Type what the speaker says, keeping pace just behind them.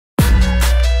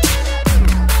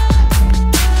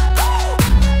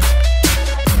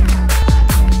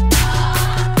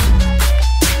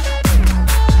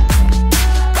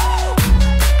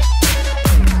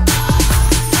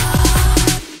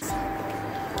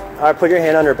All right, put your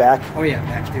hand on her back. Oh yeah,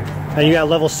 back too. And you got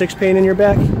level 6 pain in your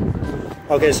back?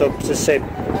 Okay, so just say,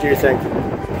 do your thing.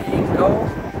 Go,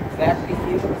 back to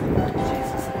heel.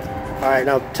 Jesus. All right,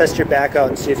 now test your back out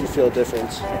and see if you feel a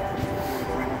difference. How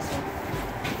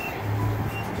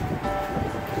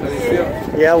do you feel?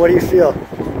 Yeah, what do you feel?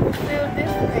 Feel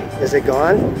different. Is it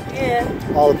gone? Yeah.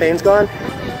 All the pain's gone?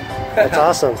 That's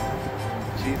awesome.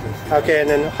 Jesus. Okay, and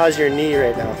then how's your knee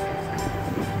right now?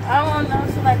 I don't know,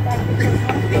 it's like that because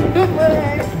my feet.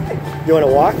 You want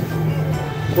to walk?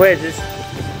 Wait, do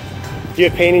you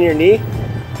have pain in your knee?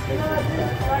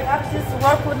 Like I just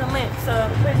walk with a limp, so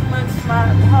pretty much my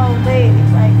whole leg,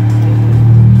 like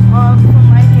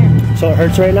from right here. So it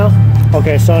hurts right now?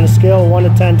 Okay, so on a scale of 1 to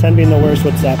 10, 10 being the worst,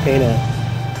 what's that pain at?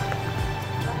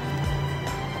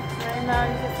 Right now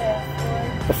you just have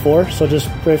 4. A 4? So just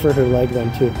pray for her leg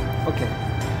then too. Okay.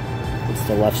 It's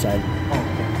the left side. Oh,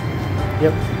 okay.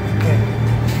 Yep. Okay.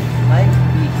 Leg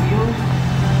be healed,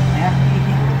 back be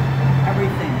healed,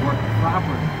 everything work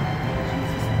properly.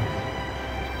 Jesus.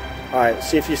 Alright,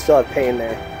 see if you still have pain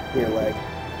there in your leg.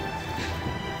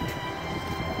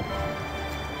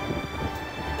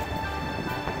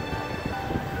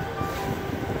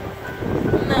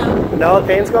 No. No, the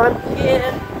pain's gone?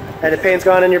 Yeah. And the pain's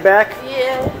gone in your back?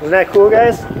 Yeah. Isn't that cool,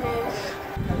 guys? Yeah.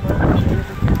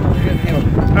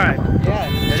 Alright.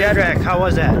 Yeah. Shadrack, how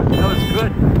was that? That was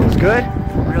good. It was good?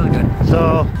 Really good.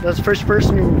 So, that's the first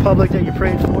person in public that you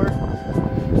prayed for.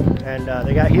 And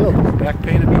they got healed. Back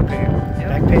pain and knee pain.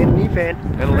 Back pain and knee pain.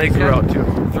 And legs were out too.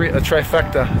 A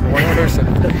trifecta in one person.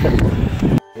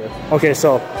 Okay,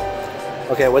 so,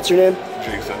 what's your name?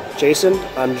 Jason. Jason.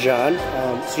 I'm John.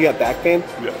 So you got back pain?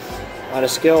 Yes. On a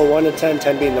scale of 1 to 10,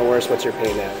 10 being the worst, what's your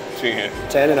pain at? 10.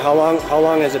 10, and how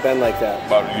long has it been like that?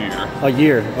 About a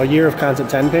year. A year of constant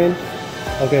 10 pain?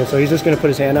 Okay, so he's just going to put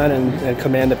his hand on and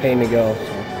command the pain to go.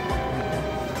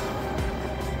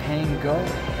 Pain go,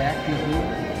 back be healed.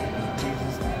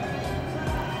 Jesus.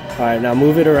 All right, now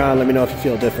move it around. Let me know if you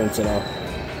feel a difference at all.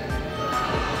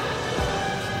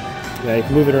 Yeah, you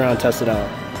can move it around, test it out.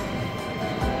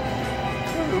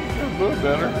 A little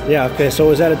better. Yeah, okay, so it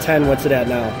was at a 10. What's it at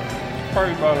now?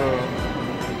 Probably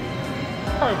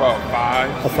about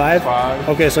 5. A 5? 5.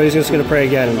 Okay, so he's just going to pray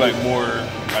again. It's like more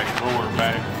like lower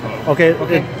back. So. Okay,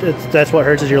 that's what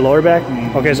hurts is your lower back?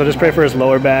 Mm-hmm. Okay, so just pray for his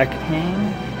lower back.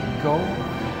 Pain go,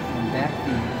 and back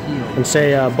be healed. And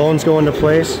say bones go into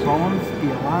place. Bones be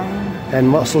aligned. And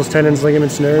muscles, tendons,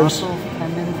 ligaments, nerves. Muscles,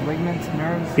 tendons, ligaments,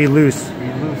 nerves. Be loose.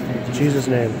 Be loose in In Jesus'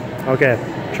 name. Okay,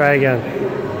 try again.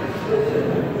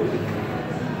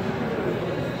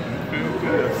 Feel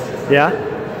good. Yeah?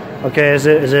 Okay, is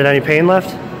it any pain left?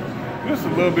 Just a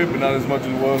little bit, but not as much as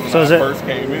it was when So I is it, first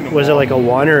came in. was it like a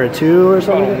 1 or a 2 or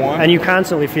something? About a 1. And you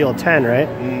constantly feel a 10, right?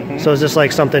 Mm-hmm. So is this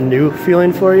like something new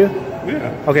feeling for you?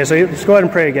 Yeah. Okay, so just go ahead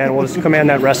and pray again. We'll just command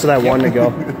that rest of that 1 to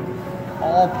go.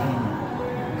 all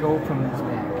pain go from his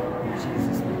back. In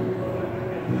Jesus'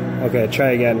 name. Okay,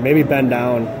 try again. Maybe bend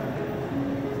down.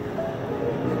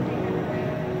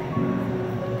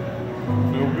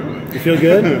 Feel good. You feel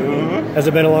good? Has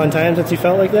it been a long time since you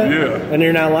felt like that? Yeah. And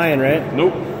you're not lying, right?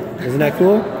 Nope. Isn't that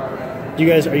cool? Are you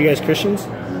guys Christians?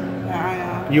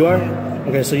 You are?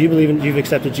 Okay, so you've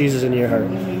accepted Jesus into your heart.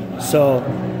 So,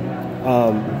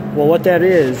 well, what that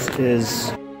is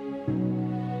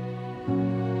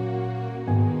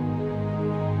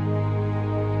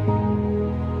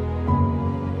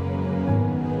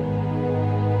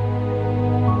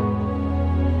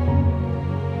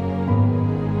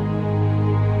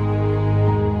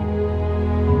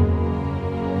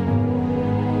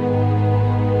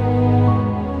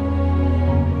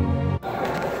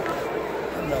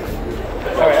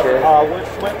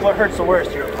what hurts the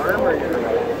worst, your arm or your okay,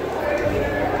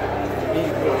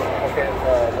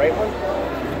 the right one?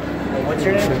 What's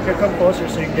your name? Here, come closer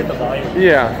so you can get the volume.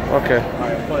 Yeah. Okay. All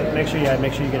right, but make sure you get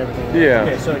everything. Yeah.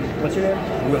 Okay, so what's your name?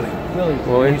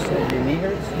 Willie. You said your knee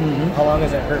hurts? Mm-hmm. How long has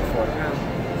that hurt for?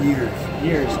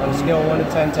 Years. On a scale of 1 to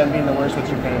 10, 10 being the worst, what's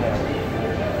your pain at?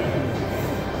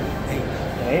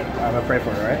 8. I'm gonna pray for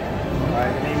it, all right? All right,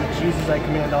 in the name of Jesus, I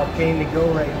command all pain to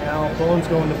go right now. Bones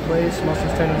go into place,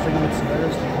 muscles, tendons, ligaments, and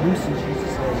nerves be loose in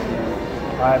Jesus' name.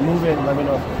 All right, move it and let me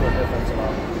know if you feel a difference at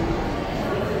all.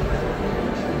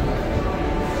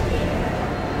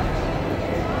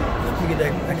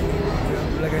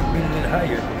 Like I'm being a little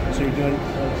higher. So you're doing,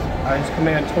 I just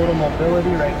command total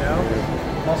mobility right now.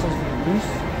 Muscles be loose.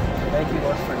 Thank you,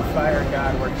 Lord, for the fire of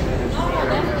God working in his knee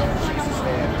right now. In Jesus'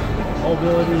 name.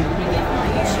 Mobility,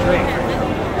 strength.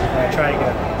 All right, try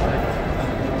again.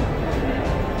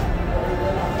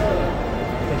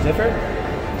 It's different?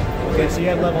 Okay, so you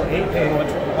had level 8 pain.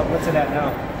 What's it at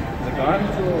now? Is it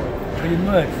gone? Pretty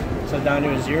much. So down to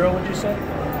a 0, would you say?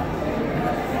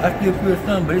 I still feel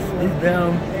some, but it's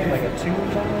down. Like a 2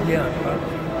 or something? Yeah.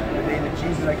 In the name of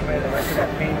Jesus, I command the rest of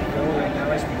that pain to go. Right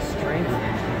now, I speak strength.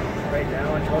 Right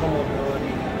now, in total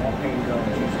mobility, all pain go in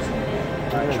Jesus' name.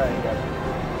 All right, try it again.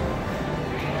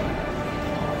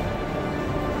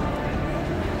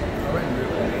 All right,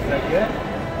 Is that good?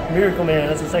 Miracle man,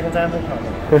 that's the second time they're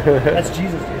coming. That's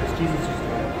Jesus, dude. It's Jesus who's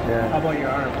doing it. Yeah. How about your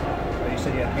arm? Oh, you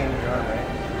said you had pain in your arm, right?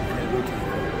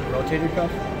 Rotator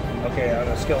cuff? Okay, on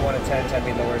a scale of 1 to 10, 10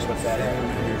 being the worst, what's that at?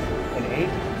 An 8?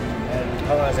 And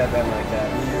how long has that been like that?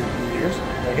 Years?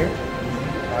 Right here?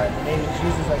 Alright, in the name of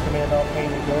Jesus, I command all pain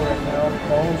to go right now.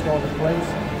 Bones go into place.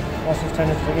 Muscles,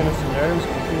 tendons, ligaments, and nerves.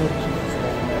 We feel it in Jesus'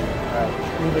 name. Alright,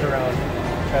 move it around.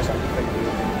 Try something quick.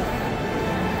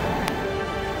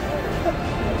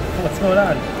 What's going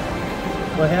on?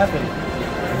 What happened?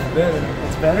 It's better.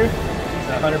 It's better? Is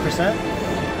it 100%?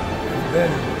 It's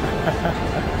better.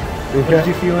 Did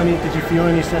you feel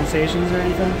any sensations or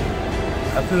anything?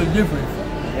 I feel a difference.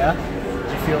 Yeah?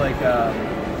 Did you feel like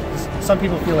some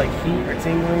people feel like heat or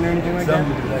tingling or anything like Some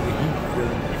that? feel like a heat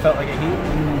feeling. You felt like a heat?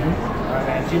 Mm-hmm. Alright,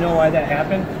 man. Do you know why that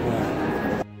happened?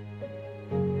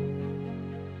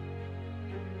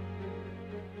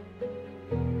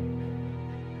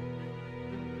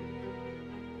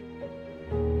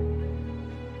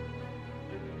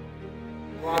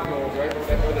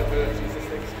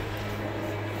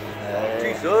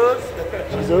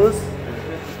 Jesus.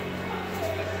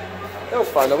 That was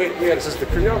fun though. We had this is the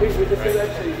crew. No, this is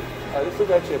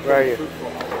actually a pretty fruitful.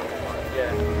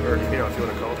 Yeah. Or if you want to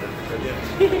call it that.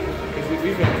 Because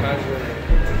we've been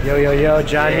conjuring. Yo,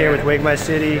 John here with Wake My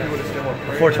City,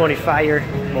 420 Fire,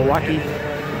 Milwaukee,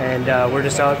 and we're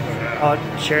just out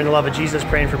sharing the love of Jesus,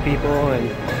 praying for people,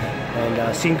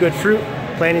 and seeing good fruit,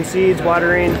 planting seeds,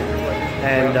 watering,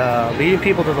 and leading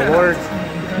people to the Lord,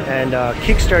 and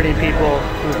kickstarting people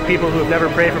who have never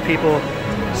prayed for people,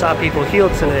 saw people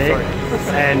healed today,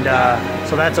 and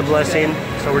so that's a blessing.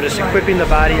 So we're just equipping the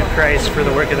body of Christ for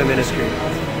the work of the ministry,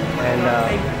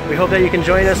 and we hope that you can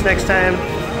join us next time.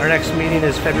 Our next meeting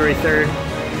is February 3rd,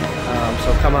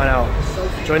 so come on out,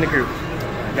 join the group.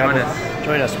 Join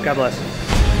us. God bless.